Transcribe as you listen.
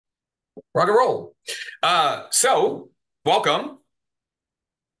Rock and roll. So welcome,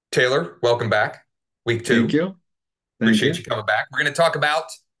 Taylor. Welcome back. Week Thank two. you. Thank Appreciate you. you coming back. We're going to talk about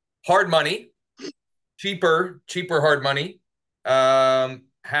hard money, cheaper hard money.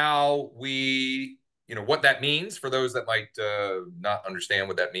 How we, what that means for those that might not understand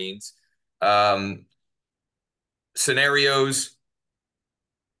what that means. Um, Scenarios,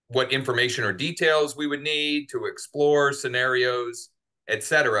 what information or details we would need to explore scenarios,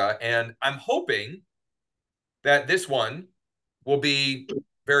 etc. And I'm hoping that this one will be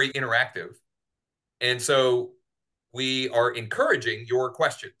very interactive. And so we are encouraging your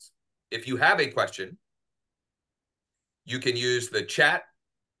questions. If you have a question, you can use the chat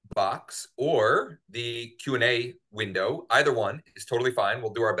box or the Q&A window. Either one is totally fine.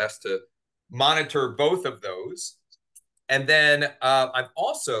 We'll do our best to monitor both of those. And then I've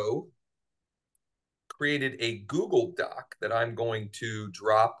also created a Google Doc that I'm going to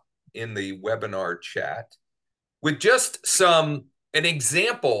drop in the webinar chat with just an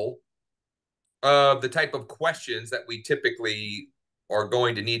example of the type of questions that we typically are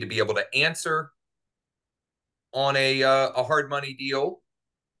going to need to be able to answer on a hard money deal,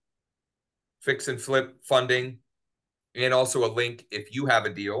 fix and flip funding, and also a link if you have a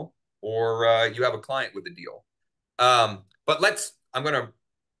deal or you have a client with a deal. But I'm going to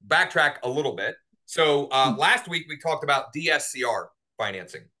backtrack a little bit. So last week we talked about DSCR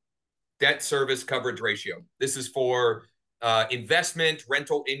financing, debt service coverage ratio. This is for investment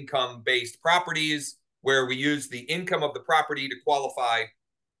rental income based properties where we use the income of the property to qualify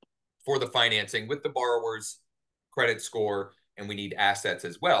for the financing with the borrower's credit score, and we need assets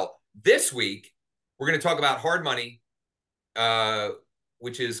as well. This week, we're going to talk about hard money, uh,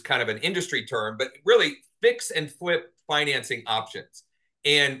 which is kind of an industry term, but really fix and flip financing options.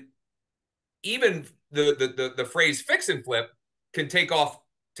 And even the phrase fix and flip can take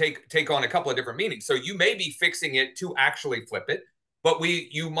on a couple of different meanings. So you may be fixing it to actually flip it, but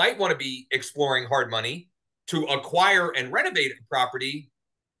you might want to be exploring hard money to acquire and renovate a property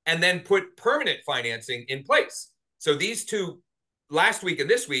and then put permanent financing in place. So these two, last week and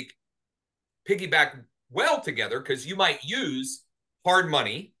this week, piggyback well together because you might use hard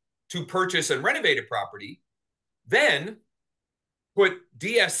money to purchase and renovate a property, then put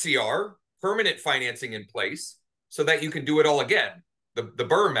DSCR, permanent financing in place so that you can do it all again. The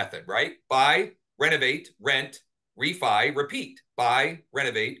Burr method, right? Buy, renovate, rent, refi, repeat. Buy,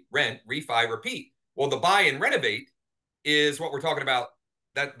 renovate, rent, refi, repeat. Well, the buy and renovate is what we're talking about.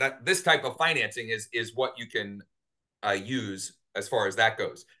 That this type of financing is what you can use as far as that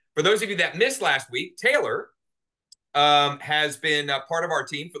goes. For those of you that missed last week, Taylor has been part of our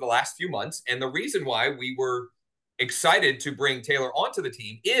team for the last few months, and the reason why we were excited to bring Taylor onto the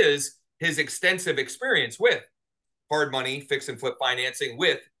team is his extensive experience with hard money, fix and flip financing,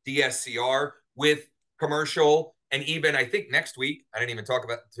 with DSCR, with commercial, and even I think next week I didn't even talk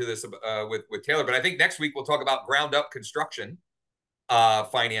about to this with Taylor, but I think next week we'll talk about ground up construction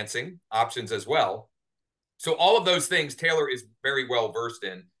financing options as well. So all of those things Taylor is very well versed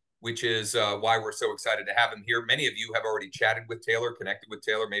in, which is why we're so excited to have him here. Many of you have already chatted with Taylor, connected with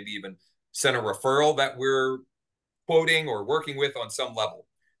Taylor, maybe even sent a referral that we're quoting or working with on some level.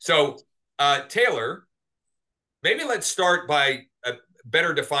 So Taylor, maybe let's start by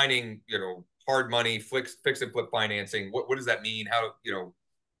better defining, hard money, fix and flip financing. What does that mean? How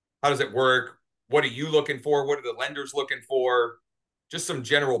does it work? What are you looking for? What are the lenders looking for? Just some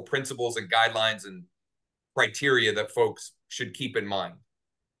general principles and guidelines and criteria that folks should keep in mind.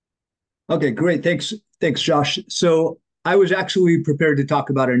 Okay, great. Thanks, Josh. So I was actually prepared to talk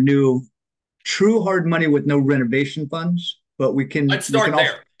about a new true hard money with no renovation funds, but Let's we can start also.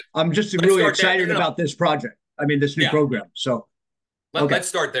 there. I'm just Let's really start there. No, excited no, no. about this project. I mean, this new Yeah. program. So okay, Let's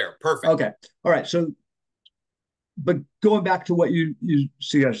start there. Perfect. okay, all right. So, but going back to what you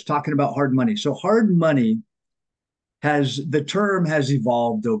see us talking about hard money. So hard money has the term has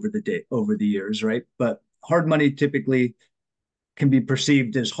evolved over the years, right? But hard money typically can be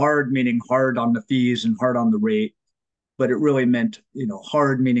perceived as hard, meaning hard on the fees and hard on the rate, but it really meant,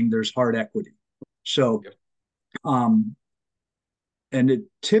 hard meaning there's hard equity. So, Yep. um, and it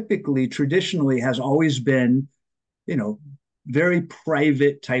typically, traditionally has always been, you know, very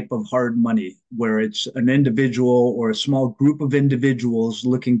private type of hard money where it's an individual or a small group of individuals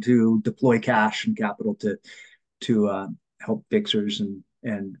looking to deploy cash and capital to help fixers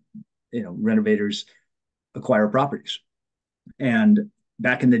and renovators acquire properties. And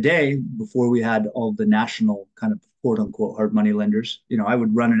back in the day, before we had all the national kind of quote unquote hard money lenders, I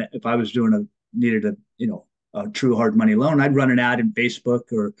would run an if I was doing needed a true hard money loan, I'd run an ad in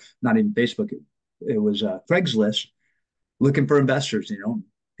Facebook, or not even Facebook. It was Craigslist, looking for investors.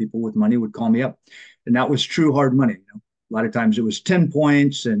 people with money would call me up, and that was true hard money. A lot of times it was 10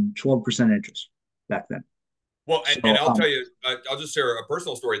 points and 12% interest back then. Well, and So I'll tell you, I'll just share a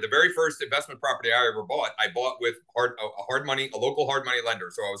personal story. The very first investment property I ever bought, I bought with a local hard money lender.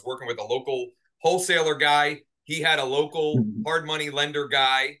 So I was working with a local wholesaler guy. He had a local hard money lender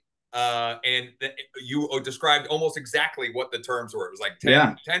guy. And you described almost exactly what the terms were. It was like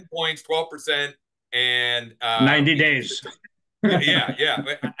 10 points, 12%, and 90 days. yeah.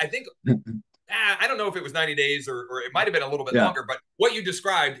 I think I don't know if it was 90 days or it might have been a little bit longer, but what you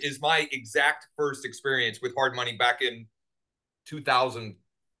described is my exact first experience with hard money back in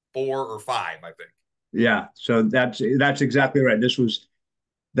 2004 or 5, I think. Yeah, so that's exactly right. This was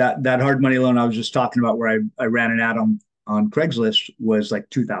that hard money loan I was just talking about, where I ran an ad on Craigslist, was like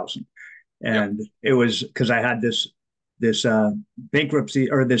 2000, and it was because I had this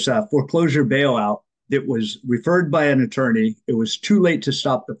bankruptcy, or this foreclosure bailout that was referred by an attorney. It was too late to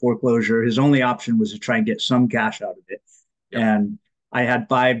stop the foreclosure. His only option was to try and get some cash out of it. And I had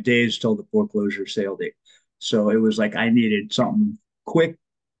 5 days till the foreclosure sale date. So it was like I needed something quick,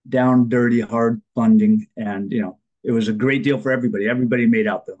 down, dirty, hard funding. And, it was a great deal for everybody. Everybody made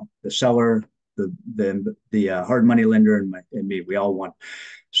out, the seller, the hard money lender, and me. We all won.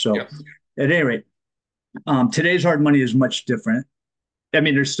 So at any rate, today's hard money is much different. I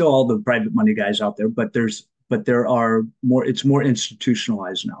mean, there's still all the private money guys out there, but there are more. It's more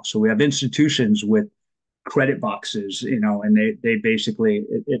institutionalized now. So we have institutions with credit boxes, and they basically,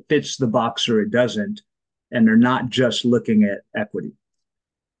 it fits the box or it doesn't, and they're not just looking at equity.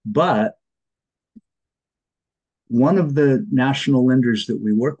 But one of the national lenders that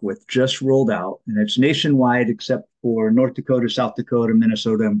we work with just rolled out, and it's nationwide except for North Dakota, South Dakota,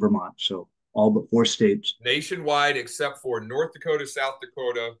 Minnesota, and Vermont. So all but 4 states. Nationwide except for North Dakota, South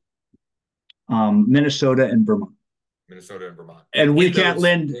Dakota, Minnesota, and Vermont. Minnesota and Vermont. And we can't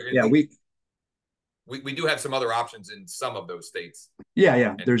lend. Yeah, we do have some other options in some of those states.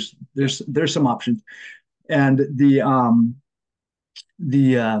 Yeah. There's some options, and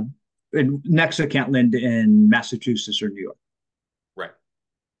NEXA can't lend in Massachusetts or New York. Right.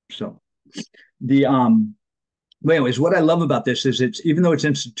 So but anyways, what I love about this is, it's, even though it's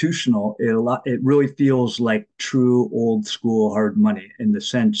institutional, it really feels like true old school hard money, in the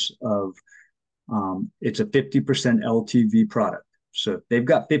sense of it's a 50% LTV product. So if they've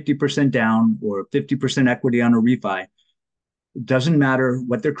got 50% down or 50% equity on a refi, it doesn't matter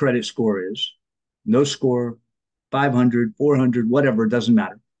what their credit score is. No score, 500, 400, whatever, it doesn't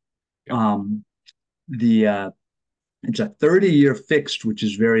matter. It's a 30-year fixed, which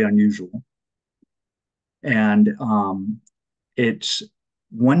is very unusual. And it's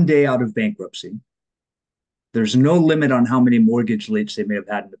 1 day out of bankruptcy. There's no limit on how many mortgage rates they may have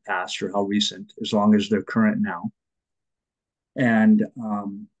had in the past or how recent, as long as they're current now. And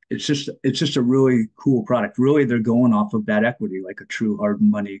it's just a really cool product. Really, they're going off of that equity, like a true hard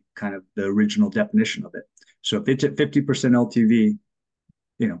money, kind of the original definition of it. So if it's at 50% LTV,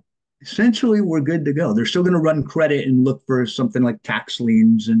 essentially we're good to go. They're still going to run credit and look for something like tax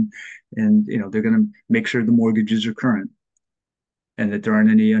liens, and they're going to make sure the mortgages are current, and that there aren't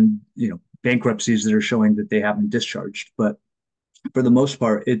any bankruptcies that are showing that they haven't discharged. But for the most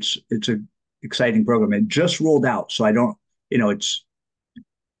part, it's a exciting program. It just rolled out, so I don't, it's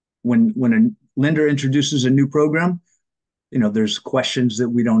when a lender introduces a new program, there's questions that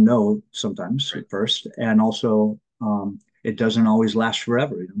we don't know sometimes at first, and also it doesn't always last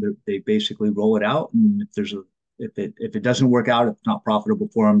forever. They basically roll it out, and if it doesn't work out, if it's not profitable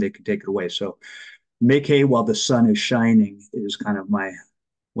for them, they can take it away. So make hay while the sun is shining is kind of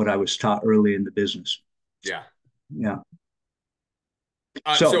what I was taught early in the business. Yeah.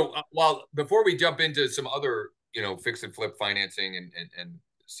 So before we jump into some other fix and flip financing and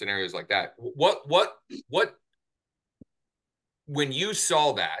scenarios like that, what when you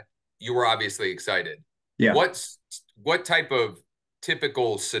saw that, you were obviously excited. Yeah. What type of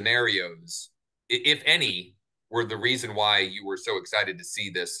typical scenarios, if any, were the reason why you were so excited to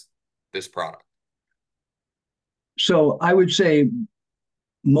see this product? So I would say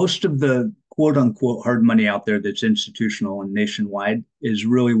most of the quote unquote hard money out there that's institutional and nationwide is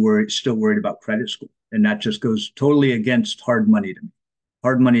really still worried about credit score. And that just goes totally against hard money to me.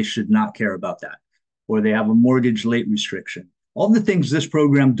 Hard money should not care about that. Or they have a mortgage late restriction. All the things this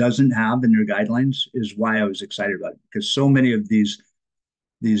program doesn't have in their guidelines is why I was excited about it, because so many of these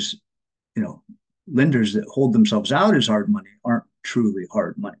lenders that hold themselves out as hard money aren't truly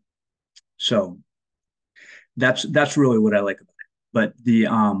hard money. So that's really what I like about it. But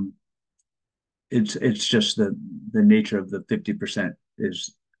it's just the nature of the 50%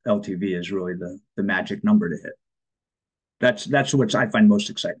 is LTV is really the magic number to hit. That's what I find most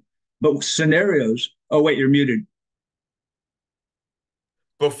exciting. But scenarios. Oh wait, you're muted.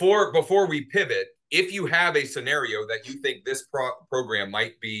 Before we pivot, if you have a scenario that you think this program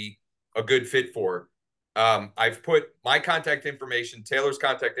might be a good fit for, I've put my contact information, Taylor's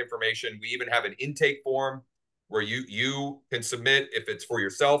contact information. We even have an intake form where you can submit, if it's for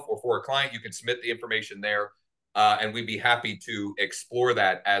yourself or for a client, you can submit the information there, and we'd be happy to explore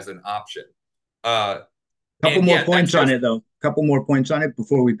that as an option. Couple And more yeah, that's points on just, it though. Couple more points on it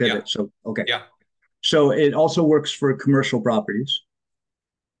before we yeah, pivot. So okay. yeah, So it also works for commercial properties,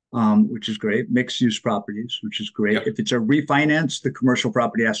 which is great. Mixed use properties, which is great. yep. If it's a refinance, the commercial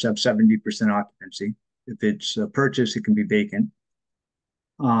property has to have 70% occupancy. If it's a purchase, it can be vacant.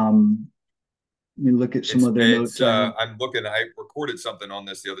 Let me look at some other notes I have. I'm looking, I recorded something on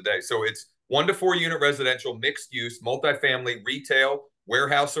this the other day. So it's 1 to 4 unit residential, mixed use, multifamily, retail,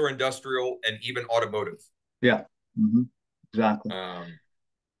 warehouse or industrial, and even automotive. Yeah, mm-hmm. Exactly. Um,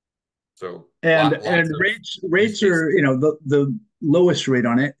 so And lots of use rates cases. are, the lowest rate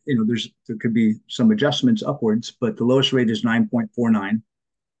on it, there could be some adjustments upwards, but the lowest rate is 9.49,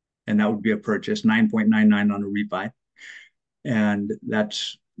 and that would be a purchase, 9.99 on a refi. And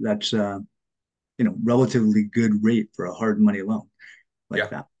that's relatively good rate for a hard money loan like Yeah,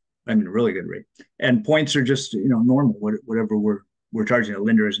 that. I mean, a really good rate. And points are just, normal, whatever we're charging. A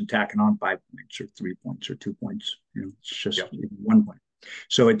lender isn't tacking on 5 points or 3 points or 2 points. It's just yeah, 1 point.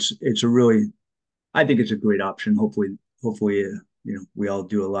 So it's a really, I think it's a great option. Hopefully, we all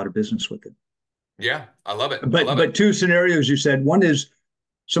do a lot of business with it. yeah. I love it. I But love it. but two scenarios you said. One is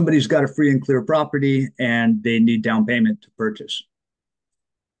somebody's got a free and clear property and they need down payment to purchase.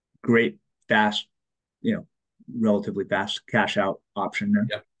 Great, fast, you know, relatively fast cash out option there.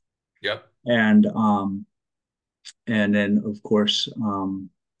 Yep, yep, And and then of course,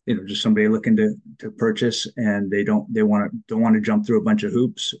 just somebody looking to purchase and they don't want to jump through a bunch of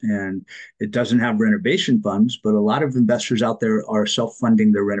hoops, and it doesn't have renovation funds, but a lot of investors out there are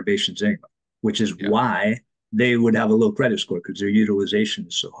self-funding their renovations anyway, which is yeah, why they would have a low credit score because their utilization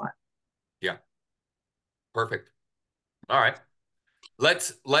is so high. yeah. Perfect. All right.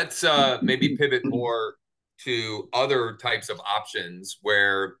 Let's maybe pivot more to other types of options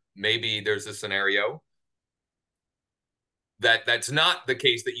where maybe there's a scenario that's not the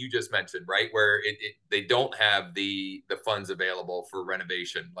case that you just mentioned, right? Where they don't have the funds available for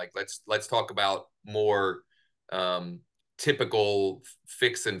renovation. Like let's talk about more um, typical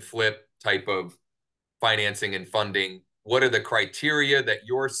fix and flip type of financing and funding. What are the criteria that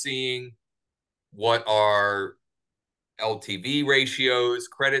you're seeing? What are LTV ratios,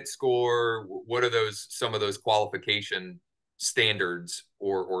 credit score? What are some of those qualification standards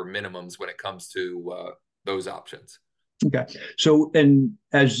or minimums when it comes to those options? Okay. So, and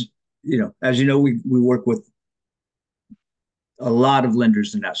we work with a lot of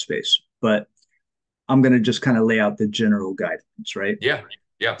lenders in that space, but I'm going to just kind of lay out the general guidelines, right? Yeah,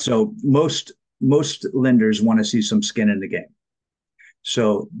 yeah, So most lenders want to see some skin in the game.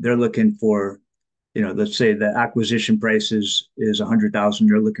 So they're looking for, let's say the acquisition price is 100,000.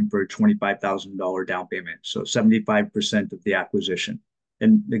 They're looking for a $25,000 down payment. So 75% of the acquisition.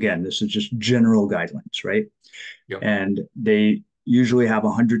 And again, this is just general guidelines, right? yep, And they usually have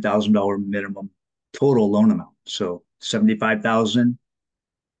 $100,000 minimum total loan amount. So 75,000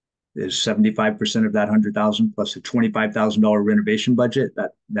 is 75% of that 100,000 plus a $25,000 renovation budget.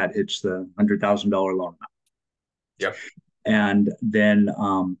 That hits the $100,000 loan amount. yep, And then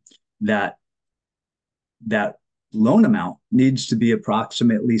that that loan amount needs to be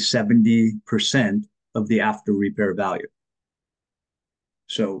approximately 70% of the after repair value.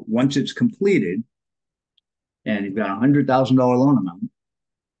 So once it's completed and you've got a $100,000 loan amount,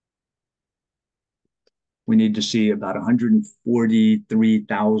 we need to see about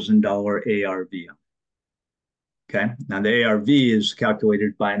 $143,000 ARV. Okay. Now the ARV is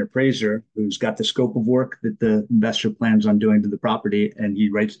calculated by an appraiser who's got the scope of work that the investor plans on doing to the property, and he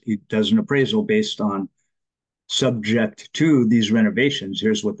does an appraisal based on, subject to these renovations,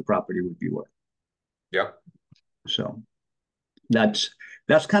 here's what the property would be worth. yep, So that's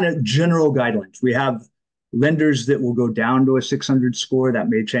kind of general guidelines. We have lenders that will go down to a 600 score. That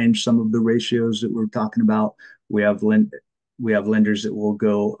may change some of the ratios that we're talking about. We have lenders that will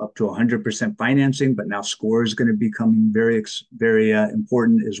go up to 100% financing, but now score is going to be becoming very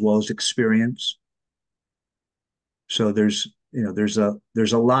important, as well as experience. So there's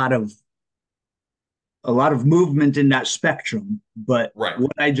a lot of movement in that spectrum, but right.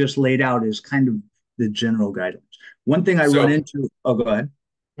 what I just laid out is kind of the general guidelines. One thing I run So, into, oh, go ahead.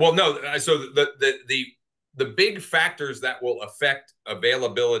 well, no. So the big factors that will affect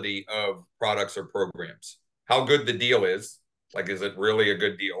availability of products or programs. how good the deal is. Like, is it really a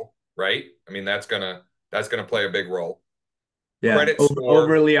good deal? Right? I mean, that's gonna play a big role. Yeah, Credit score,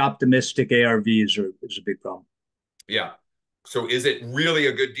 overly optimistic ARVs is a big problem. yeah. So is it really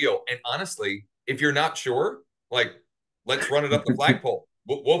a good deal? And honestly, if you're not sure, like, let's run it up the flagpole.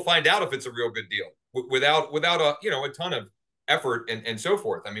 We'll find out if it's a real good deal without a ton of effort and so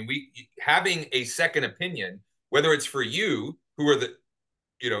forth. I mean, we having a second opinion, whether it's for you who are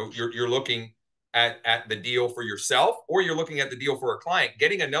you're looking at the deal for yourself, or you're looking at the deal for a client,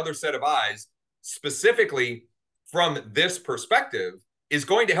 getting another set of eyes specifically from this perspective is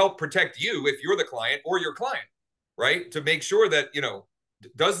going to help protect you if you're the client or your client, right? To make sure that,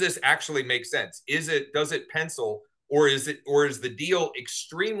 does this actually make sense? Does it pencil, or is the deal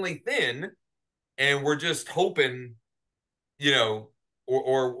extremely thin and we're just hoping, or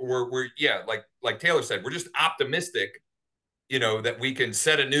we're yeah, like Taylor said, we're just optimistic, that we can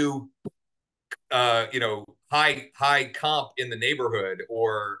set a new high comp in the neighborhood,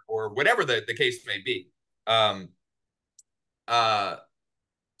 or whatever the case may be. Um, uh,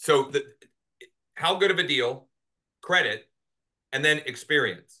 so how good of a deal, credit, and then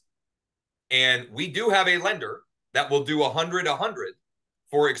experience. And we do have a lender that will do 100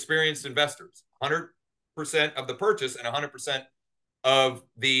 for experienced investors, 100% of the purchase and 100% of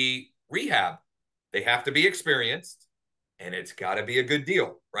the rehab. They have to be experienced, and it's got to be a good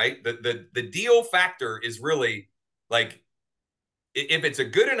deal, right? The deal factor is really like, if it's a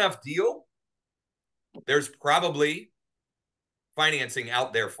good enough deal, there's probably financing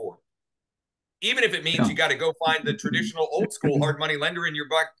out there for it. Even if it means Yeah. you got to go find the traditional old school hard money lender in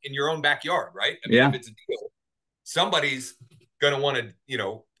your own backyard, right? I mean, Yeah. if it's a deal, somebody's going to want to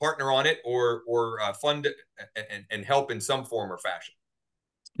partner on it, or fund it and help in some form or fashion.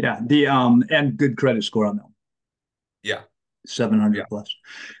 Yeah. The and good credit score on that one. Yeah. 700 Yeah. plus.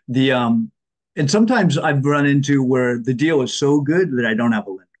 The and sometimes I've run into where the deal is so good that I don't have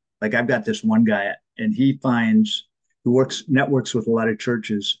a lender. Like I've got this one guy, and who networks with a lot of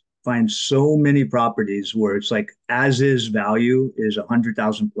churches, finds so many properties where it's like as is value is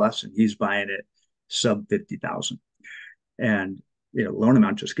 100,000 plus, and he's buying it sub 50,000, and loan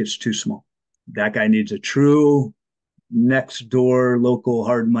amount just gets too small. That guy needs a true next door local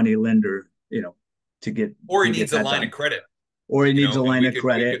hard money lender, to get Or he to get needs a that line done. of credit, Or he needs a and line we of could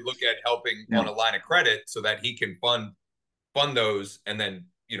credit. look at helping Yeah. on a line of credit so that he can fund those, and then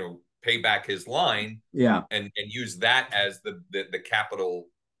pay back his line, Yeah. and use that as the capital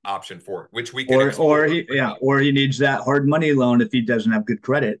option for it, which we can Or explore. he needs that hard money loan if he doesn't have good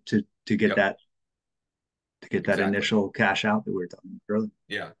credit to get Yep, that exactly. initial cash out that we were talking about earlier.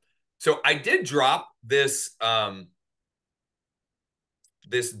 Yeah. So I did drop this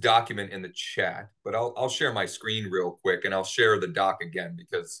document in the chat, but I'll share my screen real quick, and I'll share the doc again,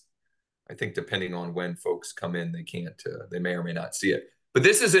 because I think depending on when folks come in, they may or may not see it. But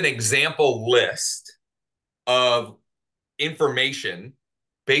this is an example list of information,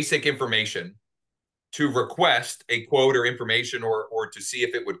 basic information, to request a quote or information, or to see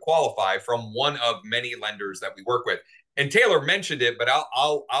if it would qualify from one of many lenders that we work with. And Taylor mentioned it, but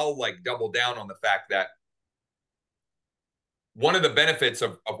I'll like double down on the fact that one of the benefits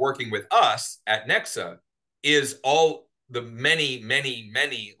of working with us at NEXA is all the many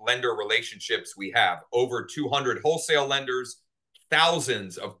lender relationships we have. Over 200 wholesale lenders,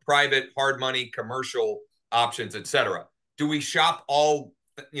 thousands of private hard money commercial options, etc. Do we shop all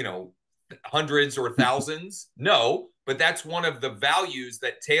hundreds or thousands? No, but that's one of the values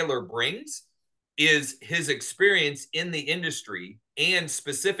that Taylor brings, is his experience in the industry, and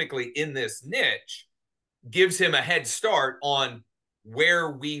specifically in this niche, gives him a head start on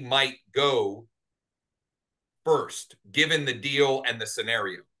where we might go first, given the deal and the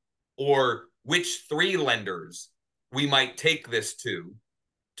scenario, or which three lenders we might take this to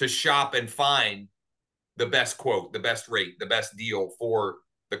shop and find the best quote, the best rate, the best deal for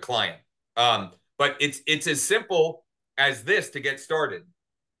the client. But it's as simple as this to get started.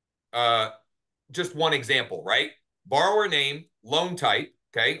 Just one example, right? Borrower name, loan type,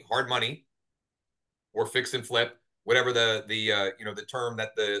 okay, hard money or fix and flip, whatever the term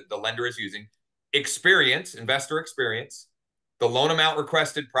that the lender is using. Experience, investor experience, the loan amount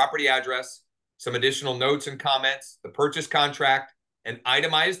requested, property address, some additional notes and comments, the purchase contract, an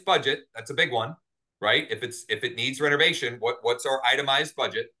itemized budget. That's a big one, right? If it needs renovation, what's our itemized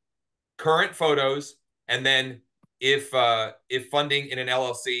budget? Current photos, and then if funding in an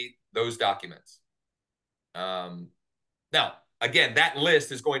LLC, those documents. Now, again, that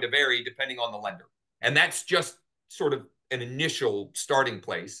list is going to vary depending on the lender, and that's just sort of an initial starting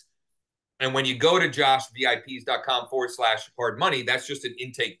place. And when you go to joshvips.com/hard money, that's just an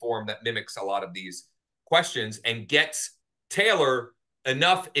intake form that mimics a lot of these questions and gets Taylor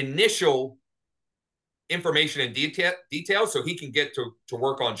enough initial information and detail so he can get to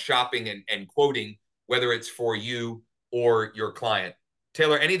work on shopping and quoting, whether it's for you or your client.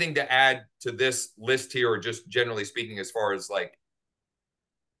 Taylor, anything to add to this list here, or just generally speaking, as far as like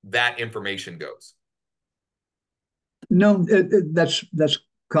that information goes? No, that's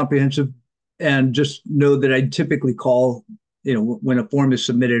comprehensive. And just know that I typically call, when a form is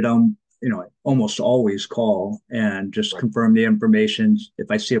submitted, I almost always call and just confirm the information. If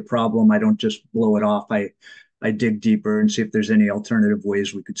I see a problem, I don't just blow it off. I dig deeper and see if there's any alternative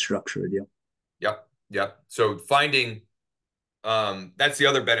ways we could structure a deal. Yep. So finding, that's the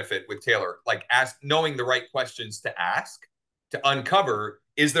other benefit with Taylor, like knowing the right questions to ask to uncover,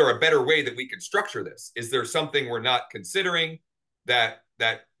 is there a better way that we could structure this? Is there something we're not considering that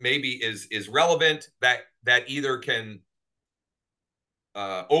maybe is relevant, that either can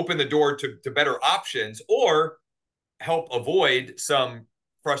open the door to better options, or help avoid some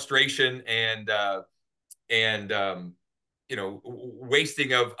frustration and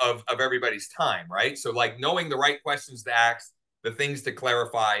wasting of everybody's time, right? So like knowing the right questions to ask, the things to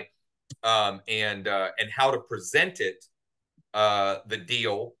clarify, and how to present it, the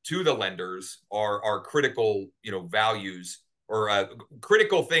deal to the lenders are critical, values, or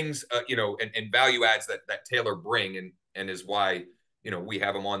critical things, and value adds that Taylor bring, and is why we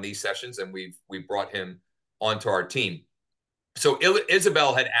have him on these sessions, and we've brought him onto our team. So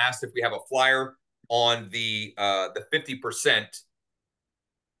Isabel had asked if we have a flyer on the 50%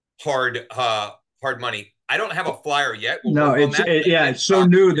 hard money. I don't have a flyer yet. We'll No, work on that. it's so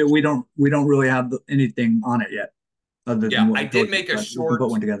new that we don't really have anything on it yet, other than what I did make a short. We can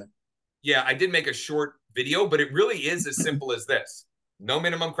put one together. Yeah, I did make a short video, but it really is as simple as this: no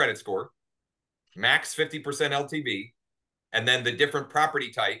minimum credit score, max 50% LTV, and then the different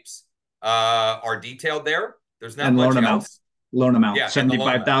property types are detailed there. There's not much else. Loan amount, Yeah,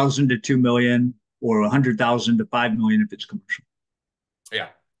 75,000 to 2 million, or 100,000 to 5 million if it's commercial. Yeah.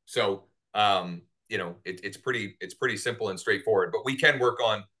 So it's pretty simple and straightforward, but we can work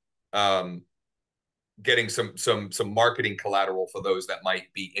on getting some marketing collateral for those that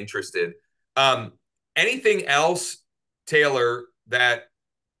might be interested. Anything else, Taylor, that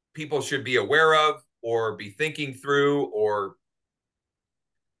people should be aware of or be thinking through, or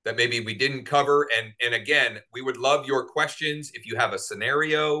that maybe we didn't cover? And again, we would love your questions. If you have a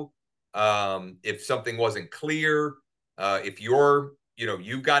scenario, if something wasn't clear, if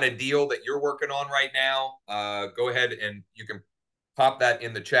you've got a deal that you're working on right now, go ahead and you can pop that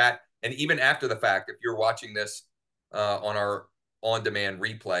in the chat. And even after the fact, if you're watching this on our on-demand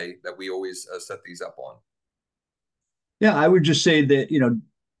replay that we always set these up on. Yeah, I would just say that,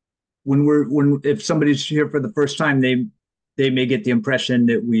 if somebody's here for the first time, they may get the impression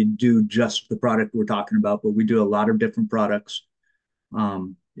that we do just the product we're talking about, but we do a lot of different products.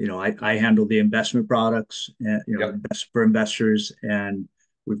 I handle the investment products, for investors, and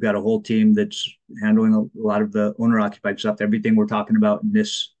we've got a whole team that's handling a lot of the owner-occupied stuff. Everything we're talking about in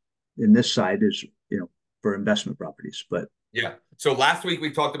this side is, for investment properties. But yeah, so last week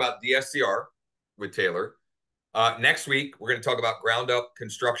we talked about DSCR with Taylor. Next week we're going to talk about ground-up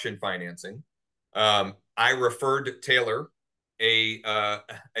construction financing. I referred Taylor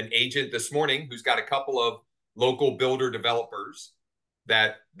an agent this morning who's got a couple of local builder developers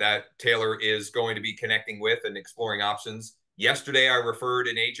that Taylor is going to be connecting with and exploring options. Yesterday, I referred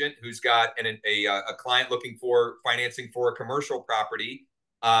an agent who's got a client looking for financing for a commercial property,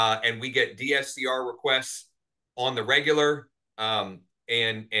 and we get DSCR requests on the regular, and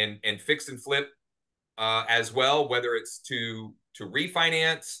fix and flip as well, whether it's to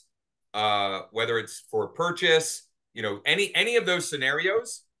refinance, whether it's for purchase. Any of those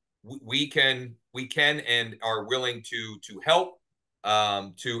scenarios, we can and are willing to help,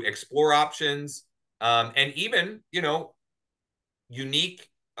 to explore options, and even unique,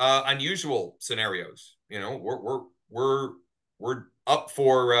 unusual scenarios. We're up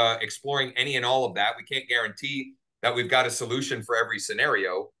for exploring any and all of that. We can't guarantee that we've got a solution for every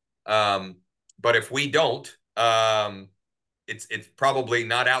scenario, but if we don't, it's probably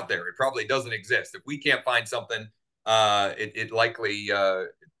not out there. It probably doesn't exist. If we can't find something, it's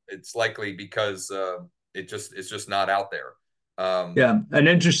likely because it's just not out there. An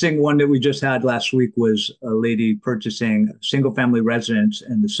interesting one that we just had last week was a lady purchasing a single-family residence,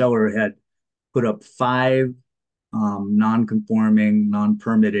 and the seller had put up 5 non-conforming,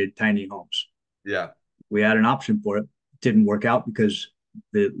 non-permitted tiny homes. Yeah, we had an option for it. Didn't work out because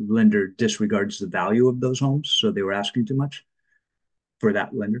the lender disregards the value of those homes, so they were asking too much for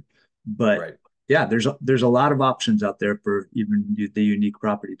that lender. But right. Yeah, there's a lot of options out there for even the unique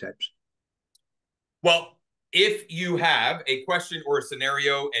property types. Well, if you have a question or a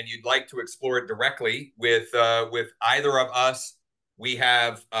scenario and you'd like to explore it directly with either of us, we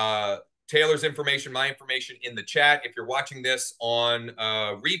have Taylor's information, my information in the chat. If you're watching this on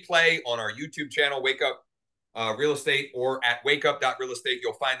replay on our YouTube channel, Wake Up Real Estate, or at wakeup.realestate,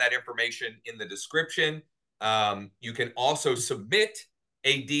 you'll find that information in the description. You can also submit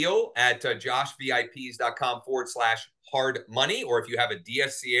a deal at joshvips.com/hard money, or if you have a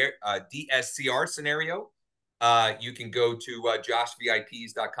DSCR scenario, you can go to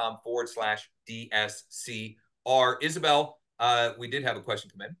joshvips.com/DSCR. Isabel, we did have a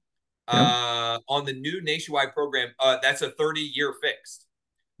question come in. Yep. On the new nationwide program, that's a 30-year fixed.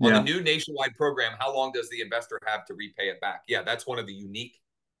 On the Yeah. new nationwide program, how long does the investor have to repay it back? Yeah, that's one of the unique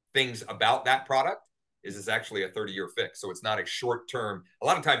things about that product is it's actually a 30-year fix. So it's not a short term. A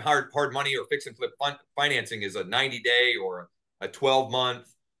lot of time hard money or fix and flip financing is a 90-day or a 12-month.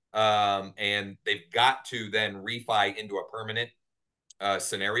 And they've got to then refi into a permanent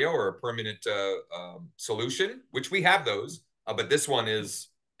scenario or a permanent solution, which we have those. But this one is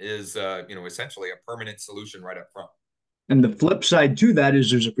essentially a permanent solution right up front. And the flip side to that is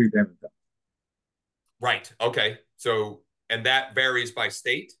there's a prepayment penalty. Right. Okay. So, and that varies by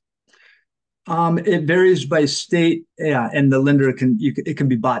state. It varies by state, yeah, and the lender it can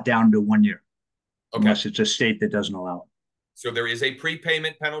be bought down to 1 year, Okay. unless it's a state that doesn't allow it. So there is a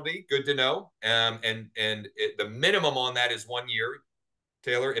prepayment penalty. Good to know. The minimum on that is 1 year,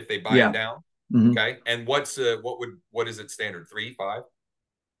 Taylor, if they buy it down. Mm-hmm. Okay. And what is it standard? 3, 5?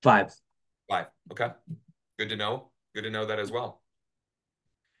 5. 5. Okay. Good to know. Good to know that as well.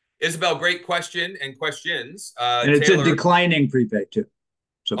 Isabel, great question and questions. And it's Taylor, a declining prepay too.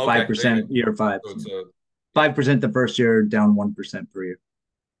 So 5% year 5. So 5% the first year, down 1% per year.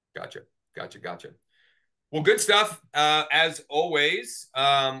 Gotcha. Well, good stuff. As always,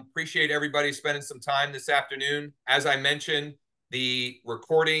 appreciate everybody spending some time this afternoon. As I mentioned, the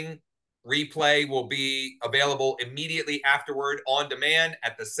recording replay will be available immediately afterward on demand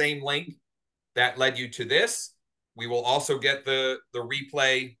at the same link that led you to this. We will also get the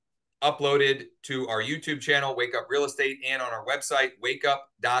replay uploaded to our YouTube channel, Wake Up Real Estate, and on our website,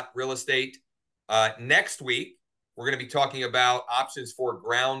 wakeup.realestate. Next week, we're going to be talking about options for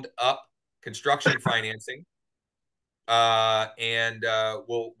ground up construction financing. And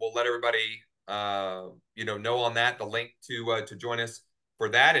we'll let everybody know on that, the link to join us for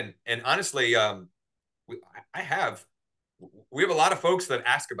that. And honestly, we have a lot of folks that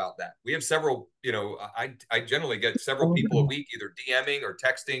ask about that. We have several, I generally get several people a week, either DMing or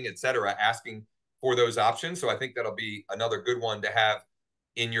texting, et cetera, asking for those options. So I think that'll be another good one to have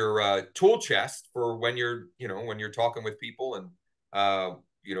in your tool chest for when you're talking with people and,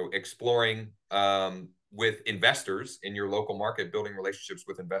 exploring with investors in your local market, building relationships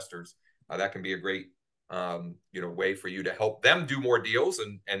with investors. That can be a great, way for you to help them do more deals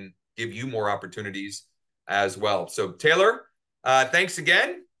and give you more opportunities as well. So Taylor, thanks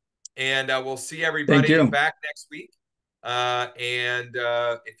again, and we'll see everybody back next week. And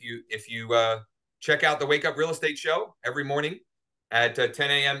if you check out the Wake Up Real Estate Show every morning at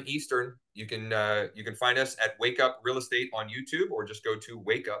 10 a.m. Eastern, you can find us at Wake Up Real Estate on YouTube, or just go to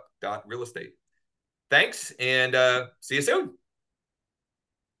wakeup.realestate. Thanks, and see you soon.